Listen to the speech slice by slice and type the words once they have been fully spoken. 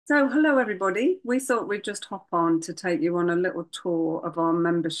So, hello everybody. We thought we'd just hop on to take you on a little tour of our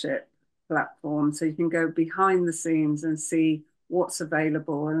membership platform so you can go behind the scenes and see what's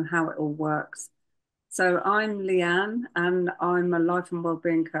available and how it all works. So, I'm Leanne and I'm a life and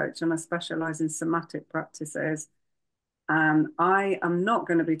wellbeing coach and I specialize in somatic practices. And I am not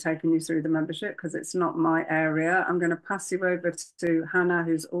going to be taking you through the membership because it's not my area. I'm going to pass you over to Hannah,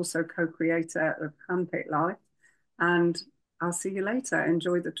 who's also co-creator of Handpicked Life, and I'll see you later.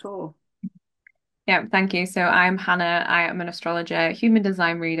 Enjoy the tour. Yeah, thank you. So I'm Hannah. I am an astrologer, human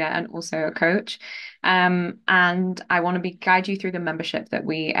design reader, and also a coach. And I want to guide you through the membership that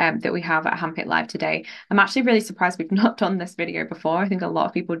we have at Handpicked Live today. I'm actually really surprised we've not done this video before. I think a lot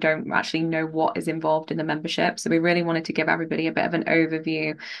of people don't actually know what is involved in the membership. So we really wanted to give everybody a bit of an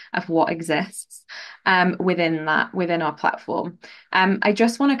overview of what exists within our platform. I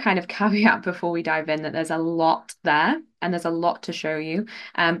just want to kind of caveat before we dive in that there's a lot there and there's a lot to show you.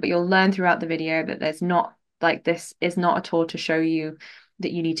 But you'll learn throughout the video that there's not like this is not a tool to show you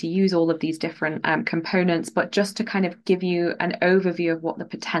that you need to use all of these different components, but just to kind of give you an overview of what the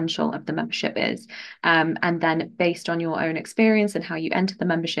potential of the membership is. And then based on your own experience and how you enter the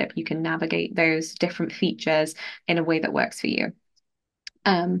membership, you can navigate those different features in a way that works for you.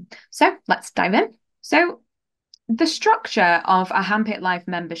 So let's dive in. So the structure of a Handpicked Live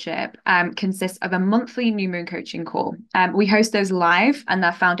membership consists of a monthly new moon coaching call. We host those live and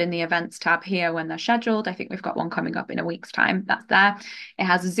they're found in the events tab here when they're scheduled. I think we've got one coming up in a week's time. That's there. It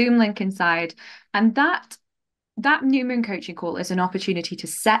has a Zoom link inside. And that new moon coaching call is an opportunity to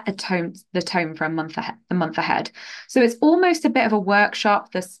set the tone for a month ahead. So it's almost a bit of a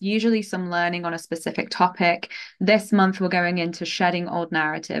workshop. There's usually some learning on a specific topic. This month we're going into shedding old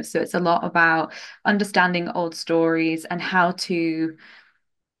narratives. So it's a lot about understanding old stories and how to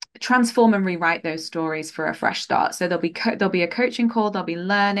transform and rewrite those stories for a fresh start. So there'll be a coaching call, there'll be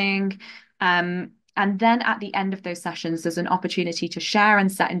learning, and then at the end of those sessions, there's an opportunity to share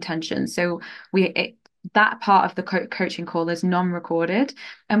and set intentions. So that part of the coaching call is non-recorded,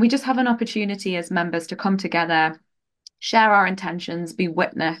 and we just have an opportunity as members to come together, share our intentions, be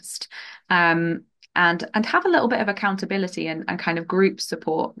witnessed, and have a little bit of accountability and kind of group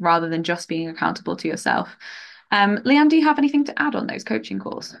support rather than just being accountable to yourself. Leanne, do you have anything to add on those coaching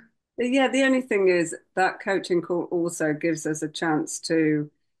calls? Yeah, the only thing is that coaching call also gives us a chance to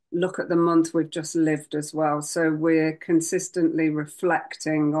look at the month we've just lived as well. So we're consistently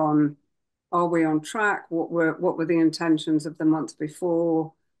reflecting on, are we on track? What were the intentions of the month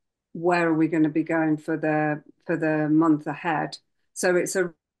before? Where are we going to be going for the month ahead? So it's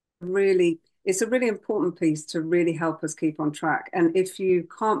a really important piece to really help us keep on track. And if you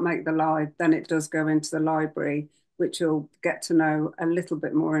can't make the live, then it does go into the library, which you'll get to know a little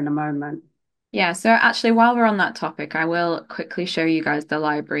bit more in a moment. Yeah, so actually, while we're on that topic, I will quickly show you guys the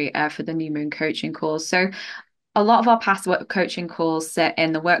library for the New Moon coaching calls. So, a lot of our past work coaching calls sit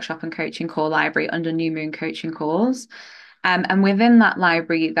in the workshop and coaching call library under New Moon coaching calls. And within that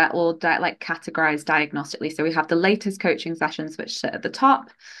library, that all like categorized diagnostically. So we have the latest coaching sessions, which sit at the top.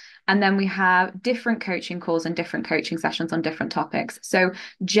 And then we have different coaching calls and different coaching sessions on different topics. So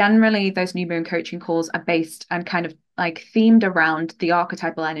generally, those new moon coaching calls are based and kind of like themed around the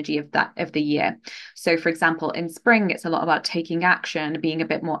archetypal energy of the year. So, for example, in spring, it's a lot about taking action, being a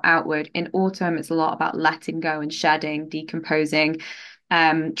bit more outward. In autumn, it's a lot about letting go and shedding, decomposing,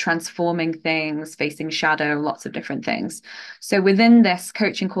 transforming things, facing shadow, lots of different things. So within this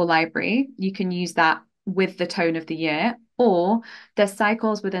coaching call library, you can use that with the tone of the year, or there's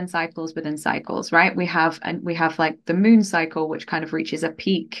cycles within cycles within cycles, right? We have like the moon cycle, which kind of reaches a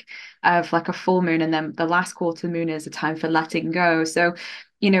peak of like a full moon, and then the last quarter moon is a time for letting go. So,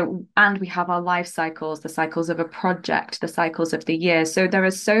 and we have our life cycles, the cycles of a project, the cycles of the year. So there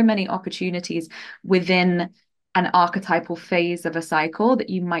are so many opportunities within an archetypal phase of a cycle that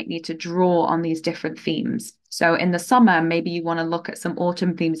you might need to draw on these different themes. So in the summer, maybe you want to look at some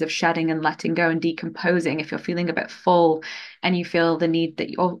autumn themes of shedding and letting go and decomposing if you're feeling a bit full and you feel the need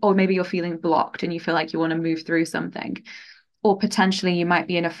that, or maybe you're feeling blocked and you feel like you want to move through something. Or potentially you might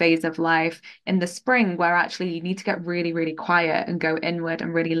be in a phase of life in the spring where actually you need to get really, really quiet and go inward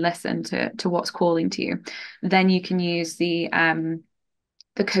and really listen to what's calling to you. Then you can use the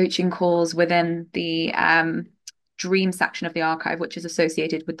coaching calls within the dream section of the archive, which is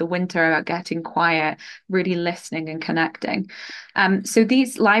associated with the winter, getting quiet, really listening and connecting. So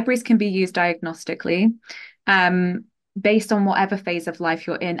these libraries can be used diagnostically based on whatever phase of life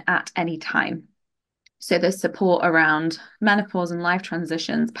you're in at any time. So there's support around menopause and life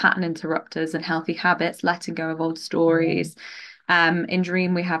transitions, pattern interrupters and healthy habits, letting go of old stories. In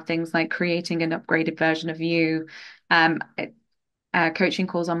Dream, we have things like creating an upgraded version of you. coaching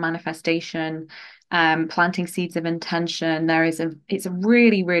calls on manifestation, planting seeds of intention. It's a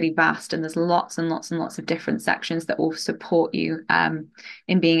really, really vast, and there's lots and lots and lots of different sections that will support you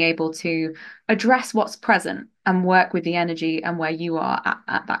in being able to address what's present and work with the energy and where you are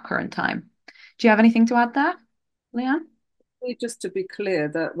at that current time. Do you have anything to add there, Leanne? Just to be clear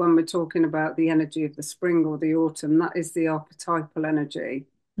that when we're talking about the energy of the spring or the autumn, that is the archetypal energy.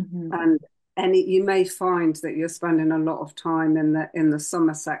 Hmm. And you may find that you're spending a lot of time in the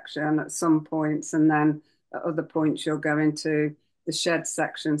summer section at some points, and then at other points you'll go into the shed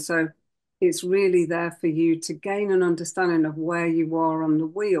section. So it's really there for you to gain an understanding of where you are on the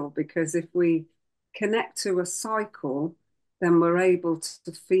wheel, because if we connect to a cycle, then we're able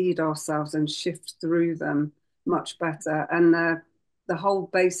to feed ourselves and shift through them much better. And the whole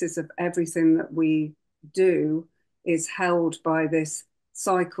basis of everything that we do is held by this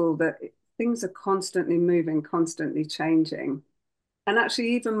cycle that things are constantly moving, constantly changing. And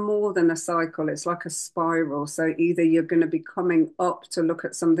actually, even more than a cycle, it's like a spiral. So either you're going to be coming up to look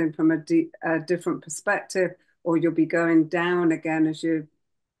at something from a different perspective, or you'll be going down again as you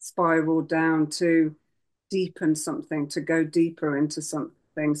spiral down to deepen something, to go deeper into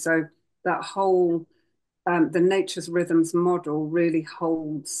something. So that whole the Nature's Rhythms model really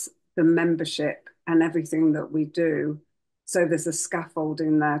holds the membership and everything that we do. So there's a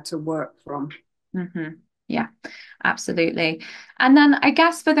scaffolding there to work from. Hmm. Yeah, absolutely. And then I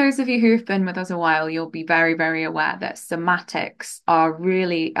guess for those of you who've been with us a while, you'll be very, very aware that somatics are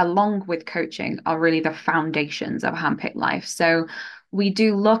really, along with coaching, are really the foundations of handpicked life. So we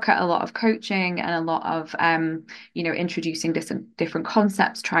do look at a lot of coaching and a lot of introducing different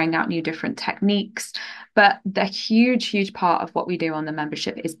concepts, trying out new different techniques. But the huge, huge part of what we do on the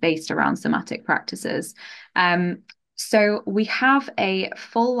membership is based around somatic practices. So we have a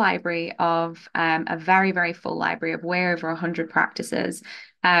full library of a very, very full library of way over 100 practices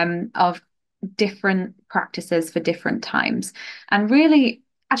of different practices for different times. And really,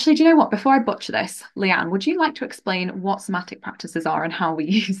 actually, do you know what? Before I butcher this, Leanne, would you like to explain what somatic practices are and how we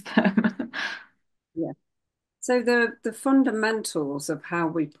use them? Yeah. So the fundamentals of how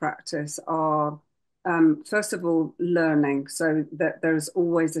we practice are first of all learning, so that there's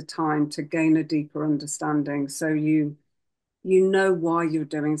always a time to gain a deeper understanding. So you know why you're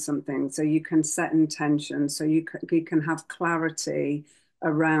doing something, so you can set intention, so you can have clarity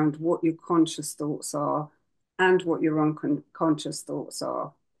around what your conscious thoughts are and what your unconscious thoughts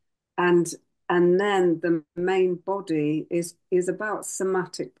are. And and then the main body is about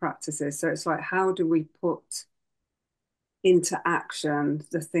somatic practices. So it's like, how do we put into action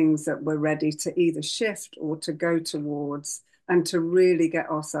the things that we're ready to either shift or to go towards, and to really get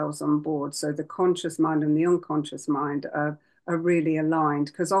ourselves on board. So the conscious mind and the unconscious mind are really aligned,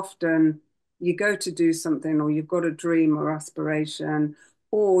 because often you go to do something, or you've got a dream or aspiration,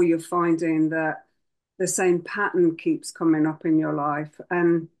 or you're finding that the same pattern keeps coming up in your life.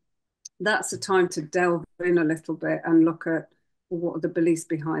 And that's a time to delve in a little bit and look at, well, what are the beliefs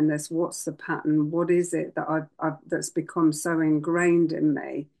behind this? What's the pattern? What is it that I've that's become so ingrained in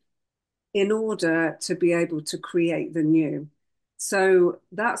me, in order to be able to create the new? So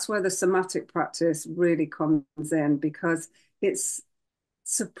that's where the somatic practice really comes in, because it's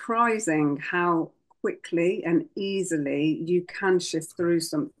surprising how quickly and easily you can shift through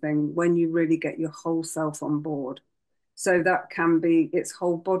something when you really get your whole self on board. So that can be its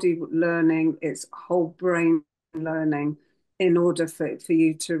whole body learning, its whole brain learning, in order for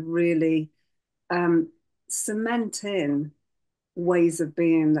you to really um, cement in ways of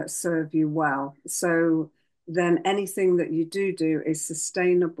being that serve you well. So then anything that you do is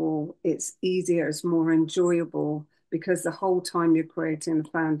sustainable, it's easier, it's more enjoyable, because the whole time you're creating the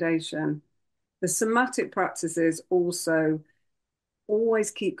foundation. The somatic practices also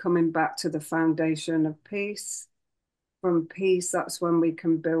always keep coming back to the foundation of peace. From peace, that's when we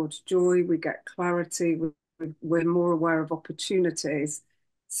can build joy, we get clarity, we're more aware of opportunities.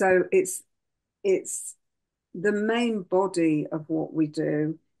 So it's the main body of what we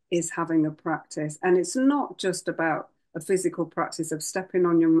do is having a practice. And it's not just about a physical practice of stepping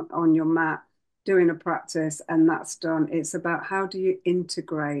on your mat, doing a practice, and that's done. It's about, how do you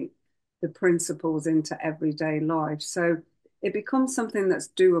integrate the principles into everyday life? So it becomes something that's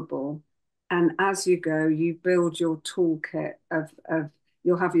doable. And as you go, you build your toolkit of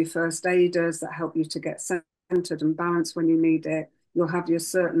you'll have your first aiders that help you to get centered and balanced when you need it. You'll have your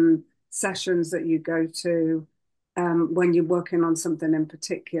certain sessions that you go to when you're working on something in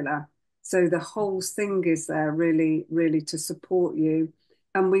particular. So the whole thing is there really, really to support you.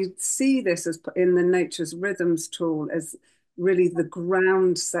 And we see this as in the Nature's Rhythms tool as really the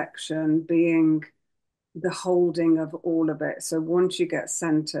ground section being the holding of all of it. So once you get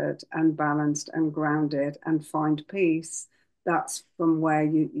centered and balanced and grounded and find peace, that's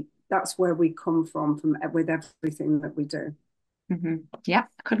where we come from with everything that we do. hmm Yeah,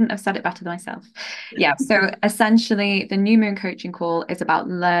 I couldn't have said it better than myself. Yeah, so essentially, the new moon coaching call is about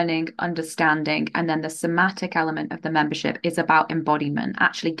learning, understanding, and then the somatic element of the membership is about embodiment,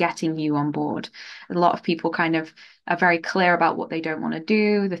 actually getting you on board. A lot of people kind of are very clear about what they don't want to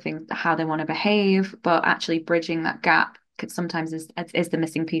do, the things, how they want to behave, but actually bridging that gap could sometimes is the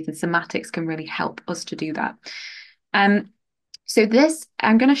missing piece, and somatics can really help us to do that. Um, so this,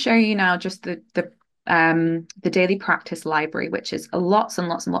 I'm going to show you now just the daily practice library, which is lots and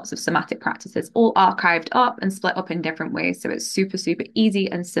lots and lots of somatic practices, all archived up and split up in different ways. So it's super, super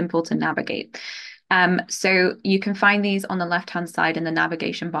easy and simple to navigate. So you can find these on the left-hand side in the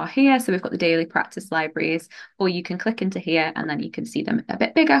navigation bar here. So we've got the daily practice libraries, or you can click into here and then you can see them a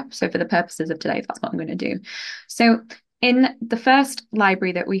bit bigger. So for the purposes of today, that's what I'm going to do. So in the first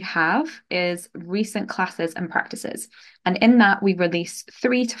library that we have is recent classes and practices. And in that, we release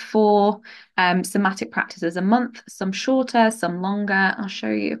 3 to 4 somatic practices a month, some shorter, some longer. I'll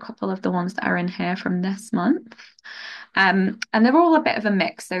show you a couple of the ones that are in here from this month. And they're all a bit of a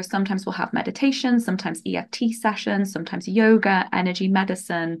mix. So sometimes we'll have meditation, sometimes EFT sessions, sometimes yoga, energy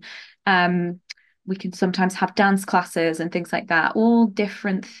medicine. Um, we can sometimes have dance classes and things like that, all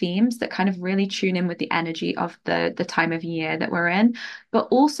different themes that kind of really tune in with the energy of the time of year that we're in, but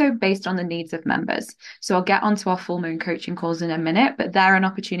also based on the needs of members. So I'll get onto our full moon coaching calls in a minute, but they're an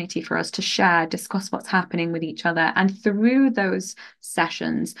opportunity for us to share, discuss what's happening with each other. And through those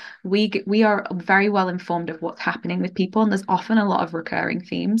sessions, we are very well informed of what's happening with people, and there's often a lot of recurring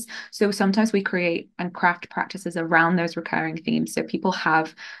themes. So sometimes we create and craft practices around those recurring themes, so people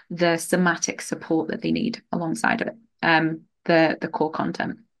have the somatic support that they need alongside of it, the core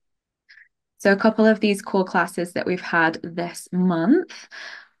content. So a couple of these core classes that we've had this month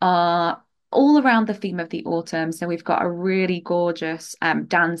are all around the theme of the autumn. So we've got a really gorgeous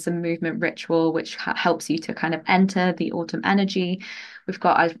dance and movement ritual, which helps you to kind of enter the autumn energy. We've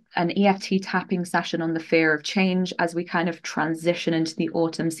got an EFT tapping session on the fear of change as we kind of transition into the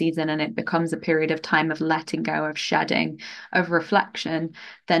autumn season and it becomes a period of time of letting go, of shedding, of reflection.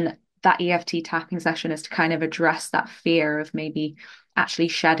 Then that EFT tapping session is to kind of address that fear of maybe actually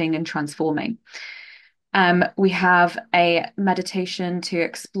shedding and transforming. We have a meditation to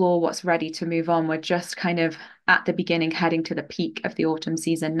explore what's ready to move on. We're just kind of at the beginning, heading to the peak of the autumn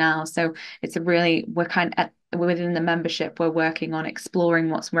season now. So it's a really, we're kind of within the membership, we're working on exploring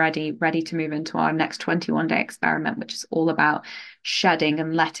what's ready to move into our next 21-day experiment, which is all about shedding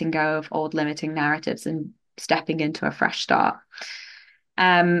and letting go of old limiting narratives and stepping into a fresh start.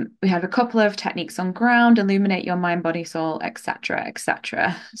 We have a couple of techniques on ground, illuminate your mind, body, soul, etc.,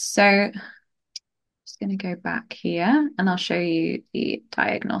 etc. So just going to go back here and I'll show you the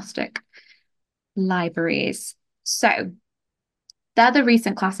diagnostic libraries. So they're the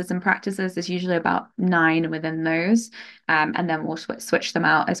recent classes and practices. There's usually about 9 within those. And then we'll switch them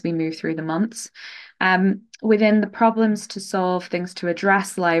out as we move through the months. Within the problems to solve, things to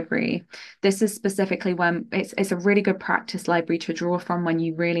address library, this is specifically when it's a really good practice library to draw from when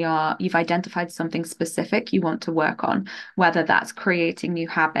you've identified something specific you want to work on, whether that's creating new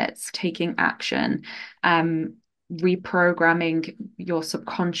habits, taking action, reprogramming your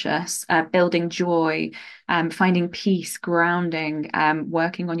subconscious, building joy, finding peace, grounding,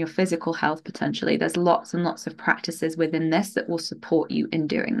 working on your physical health potentially. There's lots and lots of practices within this that will support you in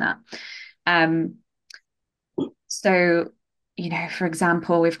doing that. So, for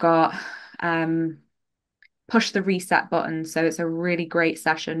example, we've got push the reset button. So it's a really great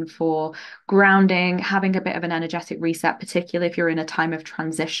session for grounding, having a bit of an energetic reset, particularly if you're in a time of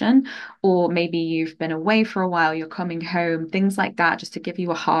transition, or maybe you've been away for a while, you're coming home, things like that, just to give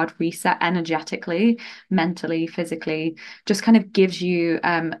you a hard reset energetically, mentally, physically, just kind of gives you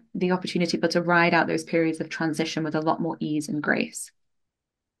the opportunity but to ride out those periods of transition with a lot more ease and grace.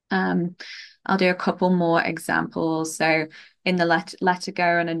 I'll do a couple more examples. So in the let it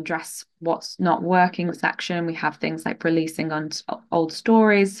go and address what's not working section, we have things like releasing on old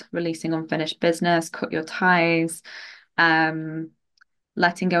stories, releasing unfinished business, cut your ties,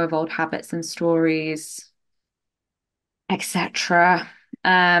 letting go of old habits and stories, etc.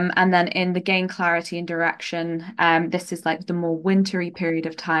 And then in the gain clarity and direction, this is like the more wintry period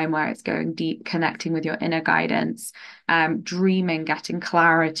of time where it's going deep, connecting with your inner guidance, dreaming, getting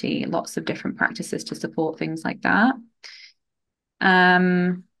clarity, lots of different practices to support things like that.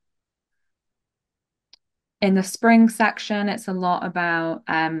 In the spring section, it's a lot about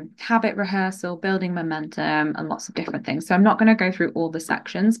habit rehearsal, building momentum, and lots of different things. So I'm not going to go through all the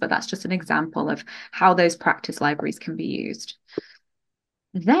sections, but that's just an example of how those practice libraries can be used.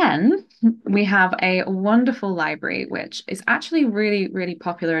 Then we have a wonderful library, which is actually really, really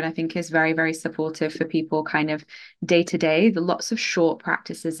popular and I think is very, very supportive for people kind of day to day. The lots of short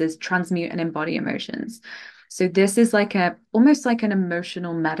practices is transmute and embody emotions. So this is like a almost like an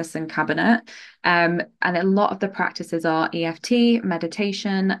emotional medicine cabinet. And a lot of the practices are EFT,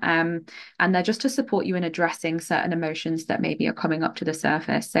 meditation, and they're just to support you in addressing certain emotions that maybe are coming up to the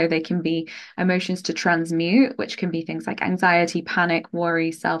surface. So they can be emotions to transmute, which can be things like anxiety, panic,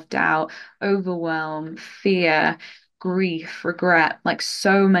 worry, self-doubt, overwhelm, fear, grief, regret, like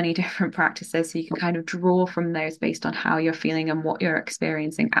so many different practices. So you can kind of draw from those based on how you're feeling and what you're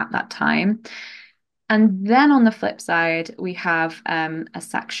experiencing at that time. And then on the flip side, we have a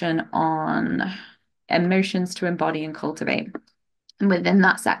section on emotions to embody and cultivate. And within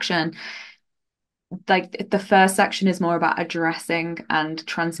that section, like the first section is more about addressing and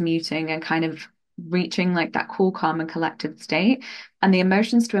transmuting and kind of reaching like that cool, calm, and collected state. And the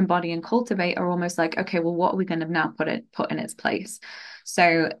emotions to embody and cultivate are almost like, okay, well, what are we going to now put in its place?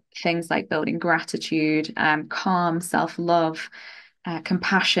 So things like building gratitude, calm, self-love,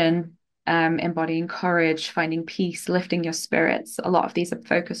 compassion, embodying courage, finding peace, lifting your spirits. A lot of these are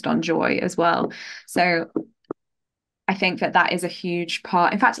focused on joy as well. So I think that that is a huge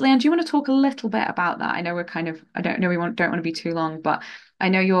part. In fact, Leanne, do you want to talk a little bit about that? I know we're kind of, I don't know, don't want to be too long, but I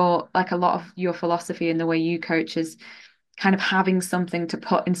know you're like a lot of your philosophy and the way you coach is kind of having something to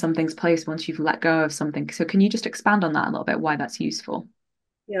put in something's place once you've let go of something. So can you just expand on that a little bit, why that's useful?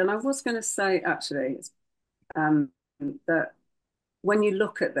 Yeah, and I was going to say actually um, that when you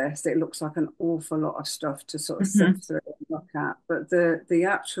look at this, it looks like an awful lot of stuff to sort of Hmm. sift through and look at. But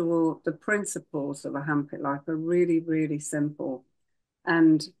the principles of a handpicked life are really, really simple.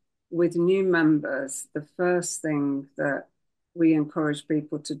 And with new members, the first thing that we encourage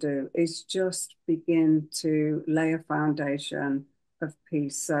people to do is just begin to lay a foundation of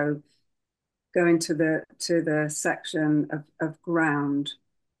peace. So going to the section of ground,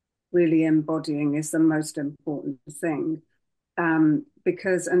 really embodying is the most important thing.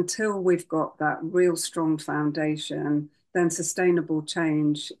 Because until we've got that real strong foundation, then sustainable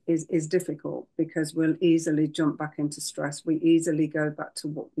change is difficult because we'll easily jump back into stress. We easily go back to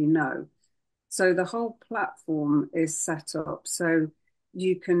what we know. So the whole platform is set up so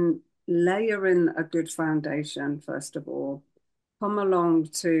you can layer in a good foundation, first of all, come along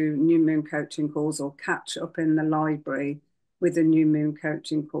to new moon coaching calls or catch up in the library with the new moon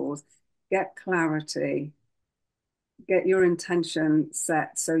coaching calls, get clarity, get your intention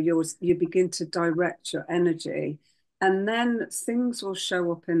set so you begin to direct your energy, and then things will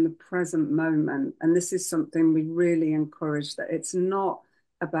show up in the present moment. And this is something we really encourage, that it's not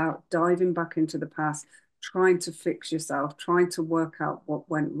about diving back into the past, trying to fix yourself, trying to work out what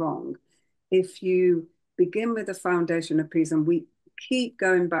went wrong. If you begin with a foundation of peace, and we keep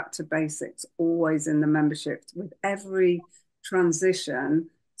going back to basics always in the membership with every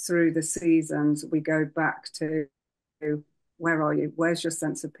transition through the seasons, we go back to where are you? Where's your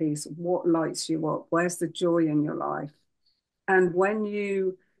sense of peace? What lights you up? Where's the joy in your life? And when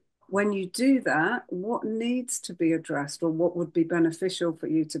you do that, what needs to be addressed or what would be beneficial for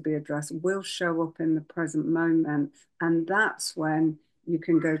you to be addressed will show up in the present moment. And that's when you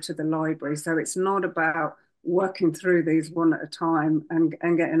can go to the library. So it's not about working through these one at a time and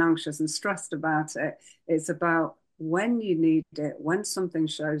getting anxious and stressed about it. It's about when you need it, when something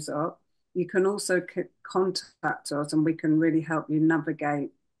shows up. You can also contact us and we can really help you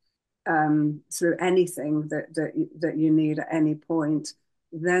navigate through anything that you need at any point.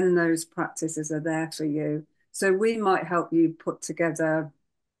 Then those practices are there for you. So we might help you put together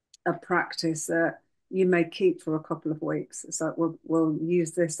a practice that you may keep for a couple of weeks. It's like we'll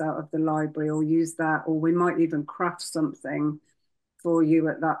use this out of the library or use that, or we might even craft something for you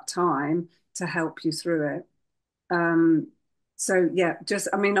at that time to help you through it. Um, so yeah, just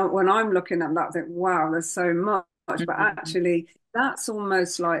I mean, when I'm looking at that, I think, wow, there's so much. But Hmm. actually, that's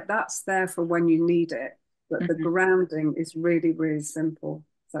almost like that's there for when you need it. But the Hmm. grounding is really, really simple.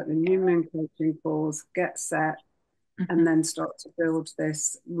 It's like the new moon coaching calls, get set, and Hmm. then start to build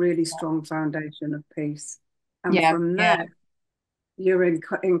this really strong foundation of peace. And Yeah, from there, yeah. you're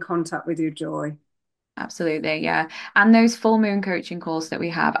in contact with your joy. Absolutely, yeah. And those full moon coaching calls that we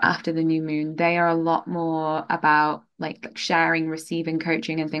have after the new moon, they are a lot more about like sharing, receiving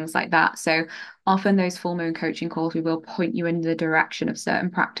coaching and things like that. So often those full moon coaching calls, we will point you in the direction of certain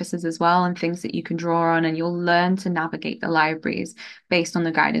practices as well and things that you can draw on, and you'll learn to navigate the libraries based on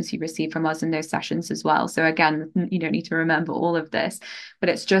the guidance you receive from us in those sessions as well. So again, you don't need to remember all of this, but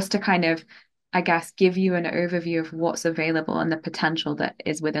it's just to kind of, I guess, give you an overview of what's available and the potential that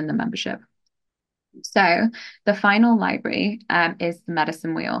is within the membership. So the final library is the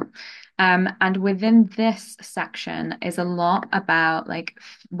medicine wheel. And within this section is a lot about like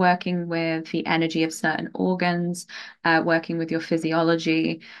working with the energy of certain organs, working with your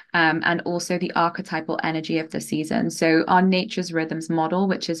physiology, and also the archetypal energy of the season. So our nature's rhythms model,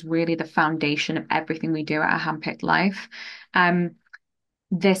 which is really the foundation of everything we do at a handpicked life. Um,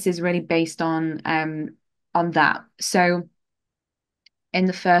 this is really based on that. So in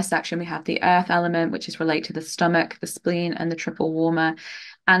the first section, we have the earth element, which is related to the stomach, the spleen, and the triple warmer.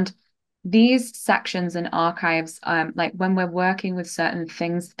 And these sections and archives, like when we're working with certain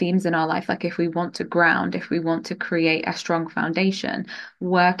things, themes in our life, like if we want to ground, if we want to create a strong foundation,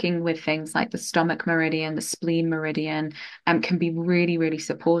 working with things like the stomach meridian, the spleen meridian, can be really, really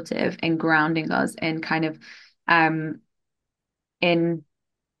supportive in grounding us in kind of in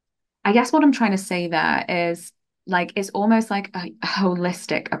I guess what I'm trying to say there is like it's almost like a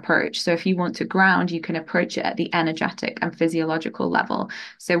holistic approach. So if you want to ground, you can approach it at the energetic and physiological level.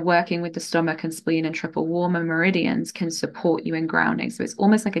 So working with the stomach and spleen and triple warmer meridians can support you in grounding. So it's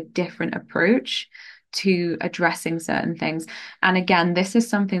almost like a different approach to addressing certain things. And again, this is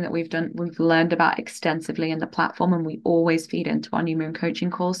something that we've learned about extensively in the platform, and we always feed into our new moon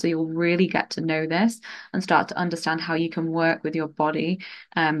coaching calls. So you'll really get to know this and start to understand how you can work with your body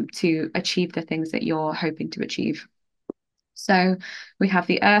to achieve the things that you're hoping to achieve. So we have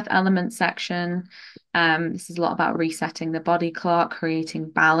the earth element section. This is a lot about resetting the body clock,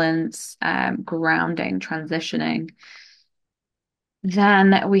 creating balance, grounding, transitioning.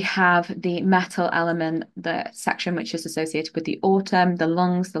 Then we have the metal element, the section which is associated with the autumn, the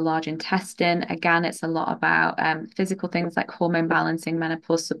lungs, the large intestine. Again, it's a lot about physical things like hormone balancing,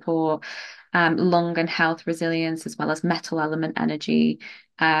 menopause support, lung and health resilience, as well as metal element energy,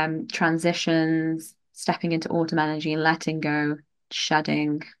 transitions, stepping into autumn energy, letting go,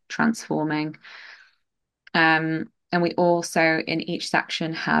 shedding, transforming. And we also in each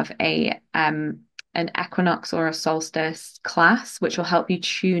section have a an equinox or a solstice class, which will help you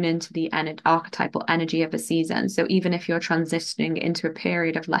tune into the archetypal energy of a season. So even if you're transitioning into a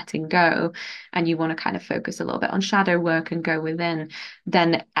period of letting go and you want to kind of focus a little bit on shadow work and go within,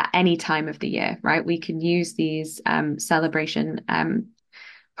 then at any time of the year, right, we can use these celebration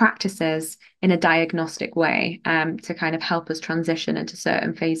practices in a diagnostic way to kind of help us transition into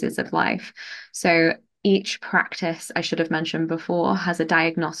certain phases of life. So each practice, I should have mentioned before, has a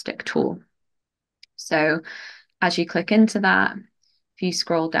diagnostic tool. So as you click into that, if you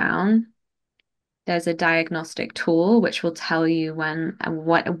scroll down, there's a diagnostic tool which will tell you when and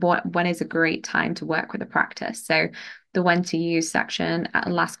when is a great time to work with a practice. So the when to use section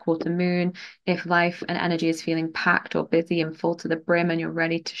at last quarter moon, if life and energy is feeling packed or busy and full to the brim and you're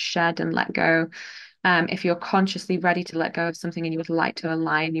ready to shed and let go. If you're consciously ready to let go of something and you would like to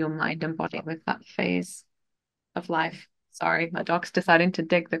align your mind and body with that phase of life. Sorry, my dog's deciding to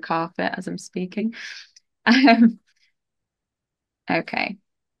dig the carpet as I'm speaking. Um, okay.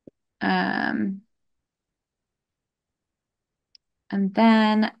 Um, And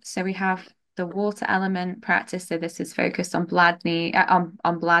then, so we have the water element practice. So this is focused on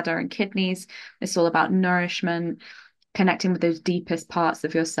on bladder and kidneys. It's all about nourishment, connecting with those deepest parts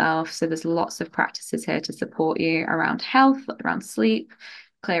of yourself. So there's lots of practices here to support you around health, around sleep,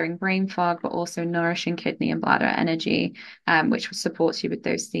 clearing brain fog, but also nourishing kidney and bladder energy, which supports you with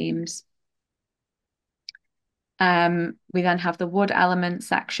those themes. We then have the wood element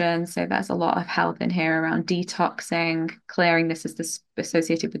section. So there's a lot of health in here around detoxing, clearing. This is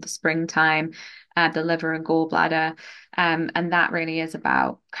associated with the springtime, the liver and gallbladder. And that really is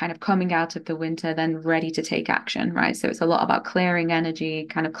about kind of coming out of the winter, then ready to take action, right? So it's a lot about clearing energy,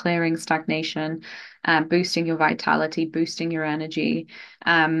 kind of clearing stagnation, boosting your vitality, boosting your energy,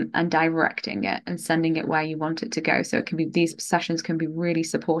 and directing it and sending it where you want it to go. So it can be these sessions can be really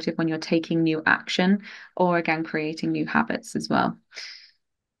supportive when you're taking new action or again creating new habits as well.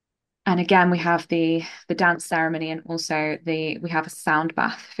 And again, we have the dance ceremony, and also we have a sound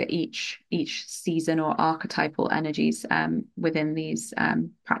bath for each season or archetypal energies within these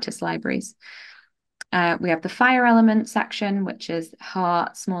practice libraries. We have the fire element section, which is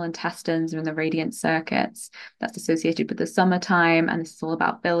heart, small intestines, and the radiant circuits. That's associated with the summertime, and this is all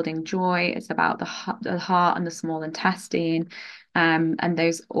about building joy. It's about the heart and the small intestine, and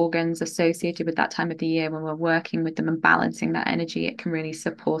those organs associated with that time of the year when we're working with them and balancing that energy. It can really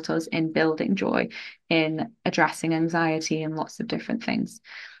support us in building joy, in addressing anxiety, and lots of different things.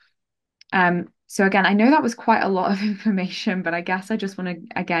 So again, I know that was quite a lot of information, but I guess I just want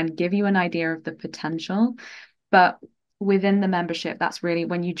to again give you an idea of the potential. But within the membership, that's really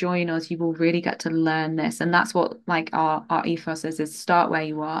when you join us, you will really get to learn this. And that's what like our ethos is start where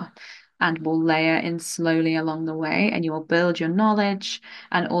you are and we'll layer in slowly along the way and you will build your knowledge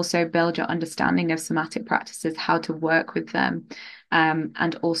and also build your understanding of somatic practices, how to work with them,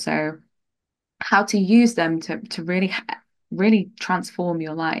 and also how to use them to really transform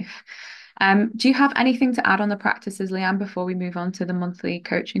your life. Do you have anything to add on the practices, Leanne, before we move on to the monthly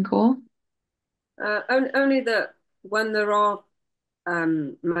coaching call? Only that when there are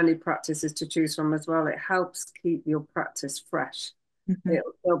many practices to choose from as well, it helps keep your practice fresh. Mhm.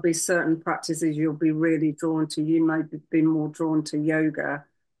 There'll be certain practices you'll be really drawn to. You might be more drawn to yoga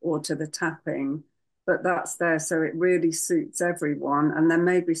or to the tapping, but that's there. So it really suits everyone. And there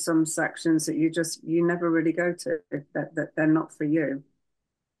may be some sections that you never really go to that they're not for you.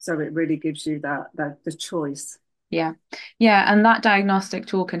 So it really gives you that the choice. Yeah. Yeah. And that diagnostic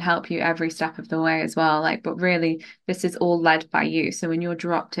tool can help you every step of the way as well. Like, but really, this is all led by you. So when you're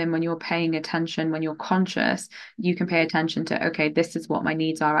dropped in, when you're paying attention, when you're conscious, you can pay attention to, okay, this is what my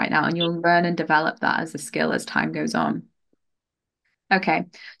needs are right now. And you'll learn and develop that as a skill as time goes on. Okay,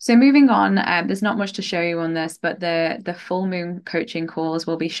 so moving on, there's not much to show you on this, but the full moon coaching calls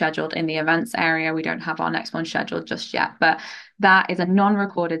will be scheduled in the events area. We don't have our next one scheduled just yet, but that is a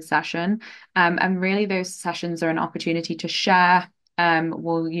non-recorded session, and really those sessions are an opportunity to share.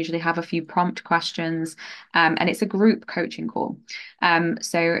 We'll usually have a few prompt questions, and it's a group coaching call.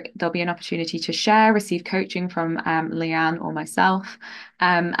 So there'll be an opportunity to share, receive coaching from Leanne or myself,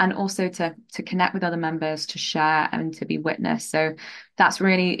 and also to connect with other members, to share and to be witnessed. So that's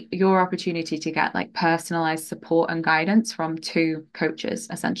really your opportunity to get like personalized support and guidance from two coaches,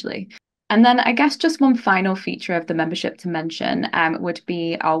 essentially. And then I guess just one final feature of the membership to mention would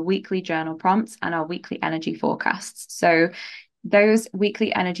be our weekly journal prompts and our weekly energy forecasts. So those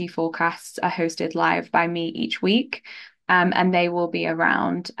weekly energy forecasts are hosted live by me each week. And they will be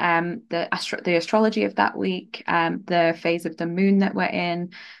around the astrology of that week, the phase of the moon that we're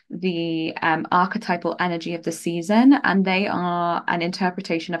in, the archetypal energy of the season, and they are an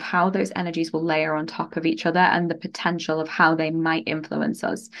interpretation of how those energies will layer on top of each other and the potential of how they might influence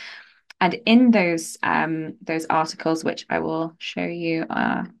us. And in those articles, which I will show you,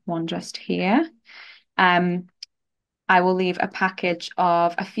 one just here. Um, I will leave a package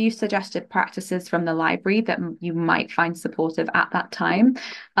of a few suggested practices from the library that you might find supportive at that time,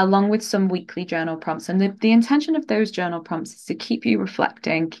 along with some weekly journal prompts. And the intention of those journal prompts is to keep you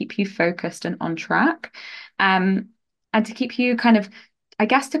reflecting, keep you focused and on track, um, and to keep you kind of, I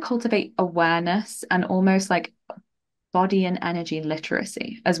guess, to cultivate awareness and almost like body and energy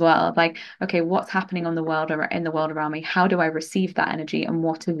literacy as well. Like, okay, what's happening on the world or in the world around me? How do I receive that energy, and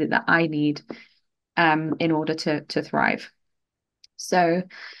what is it that I need in order to thrive? So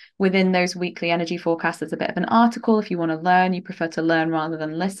within those weekly energy forecasts, there's a bit of an article if you want to learn, you prefer to learn rather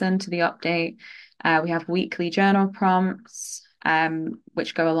than listen to the update. We have weekly journal prompts,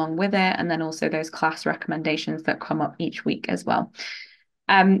 which go along with it, and then also those class recommendations that come up each week as well.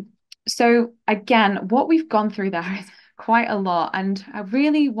 Um, so again, what we've gone through there is quite a lot, and I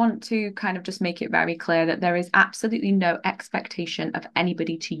really want to kind of just make it very clear that there is absolutely no expectation of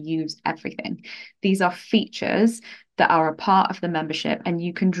anybody to use everything. These are features that are a part of the membership, and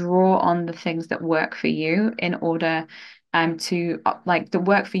you can draw on the things that work for you in order to like the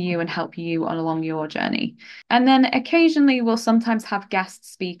work for you and help you on along your journey. And then occasionally we'll sometimes have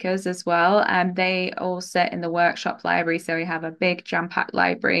guest speakers as well. And they all sit in the workshop library. So we have a big jam-packed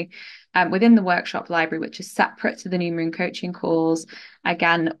library within the workshop library, which is separate to the New Moon coaching calls.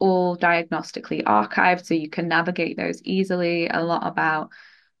 Again, all diagnostically archived, so you can navigate those easily. A lot about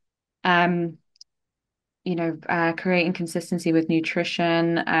um, creating consistency with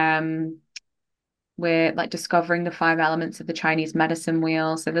nutrition, we're like discovering the five elements of the Chinese medicine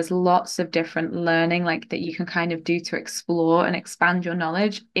wheel. So there's lots of different learning like that you can kind of do to explore and expand your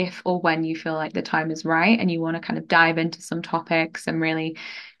knowledge if or when you feel like the time is right and you want to kind of dive into some topics and really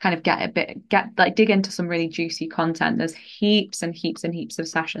kind of dig into some really juicy content. There's heaps and heaps and heaps of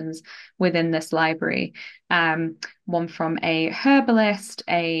sessions within this library. One from a herbalist,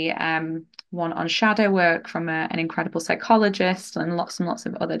 a one on shadow work from an incredible psychologist, and lots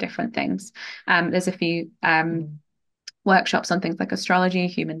of other different things. There's a few workshops on things like astrology,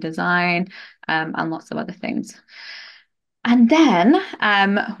 human design, and lots of other things. And then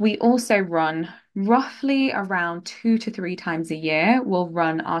we also run roughly around 2 to 3 times a year. We'll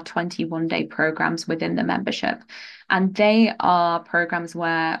run our 21-day programs within the membership. And they are programs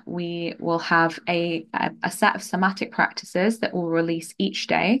where we will have a set of somatic practices that we'll release each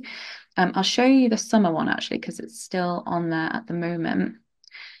day. I'll show you the summer one actually, because it's still on there at the moment.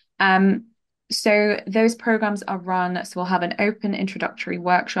 Um, so those programs are run. So we'll have an open introductory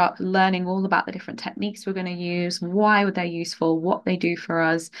workshop, learning all about the different techniques we're going to use, why they're useful, what they do for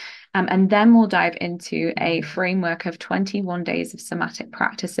us. And then we'll dive into a framework of 21 days of somatic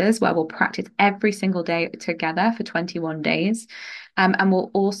practices where we'll practice every single day together for 21 days. And we'll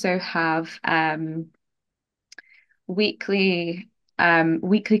also have weekly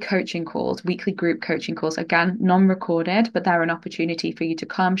weekly coaching calls, weekly group coaching calls, again, non-recorded, but they're an opportunity for you to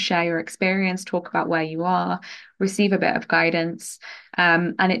come share your experience, talk about where you are, receive a bit of guidance.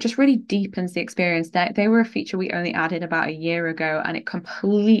 And it just really deepens the experience. They were a feature we only added about a year ago, and it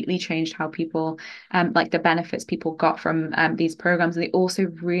completely changed how people like the benefits people got from these programs. And they also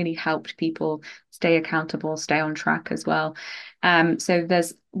really helped people stay accountable, stay on track as well. So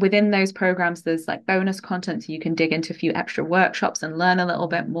there's within those programs, there's like bonus content, so you can dig into a few extra workshops and learn a little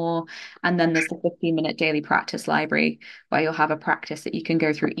bit more. And then there's the 15-minute daily practice library where you'll have a practice that you can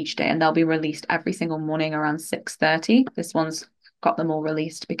go through each day, and they'll be released every single morning around 6:30. This one's got them all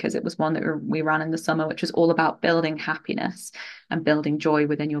released because it was one that we ran in the summer, which was all about building happiness and building joy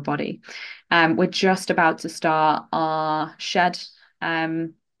within your body. We're just about to start our shed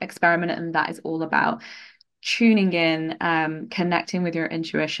experiment, and that is all about tuning in, connecting with your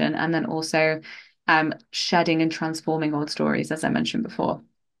intuition, and then also shedding and transforming old stories, as I mentioned before.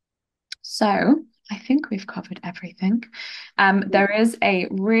 So I think we've covered everything. There is a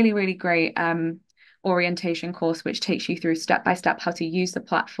really, really great orientation course which takes you through step by step how to use the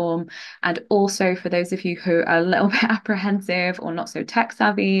platform. And also for those of you who are a little bit apprehensive or not so tech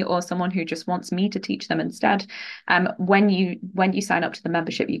savvy, or someone who just wants me to teach them instead, when you sign up to the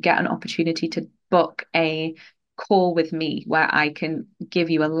membership, you get an opportunity to book a call with me where I can give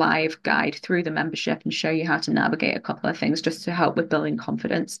you a live guide through the membership and show you how to navigate a couple of things just to help with building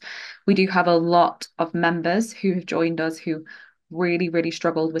confidence. We do have a lot of members who have joined us who really, really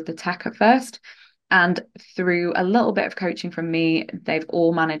struggled with the tech at first. And through a little bit of coaching from me, they've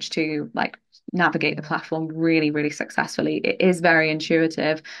all managed to like navigate the platform really, really successfully. It is very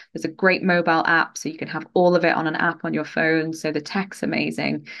intuitive. There's a great mobile app, so you can have all of it on an app on your phone. So the tech's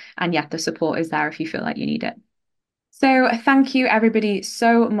amazing. And yet the support is there if you feel like you need it. So thank you everybody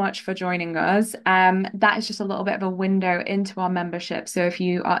so much for joining us. That is just a little bit of a window into our membership. So if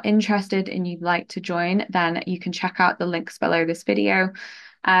you are interested and you'd like to join, then you can check out the links below this video.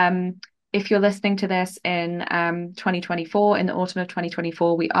 Um, if you're listening to this in 2024, in the autumn of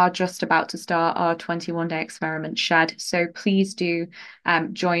 2024, we are just about to start our 21-day experiment shed. So please do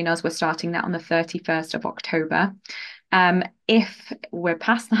join us. We're starting that on the 31st of October. If we're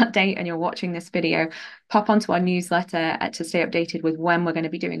past that date and you're watching this video, pop onto our newsletter to stay updated with when we're going to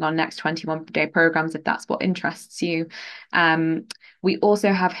be doing our next 21-day programs, if that's what interests you. We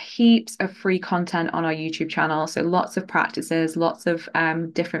also have heaps of free content on our YouTube channel. So lots of practices, lots of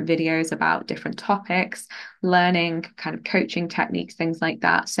different videos about different topics, learning, kind of coaching techniques, things like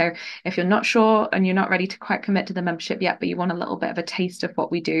that. So if you're not sure and you're not ready to quite commit to the membership yet, but you want a little bit of a taste of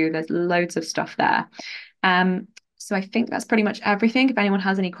what we do, there's loads of stuff there. So I think that's pretty much everything. If anyone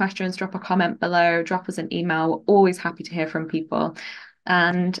has any questions, drop a comment below, drop us an email. We're always happy to hear from people.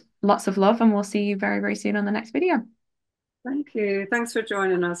 And lots of love, and we'll see you very, very soon on the next video. Thank you. Thanks for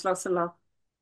joining us. Lots of love.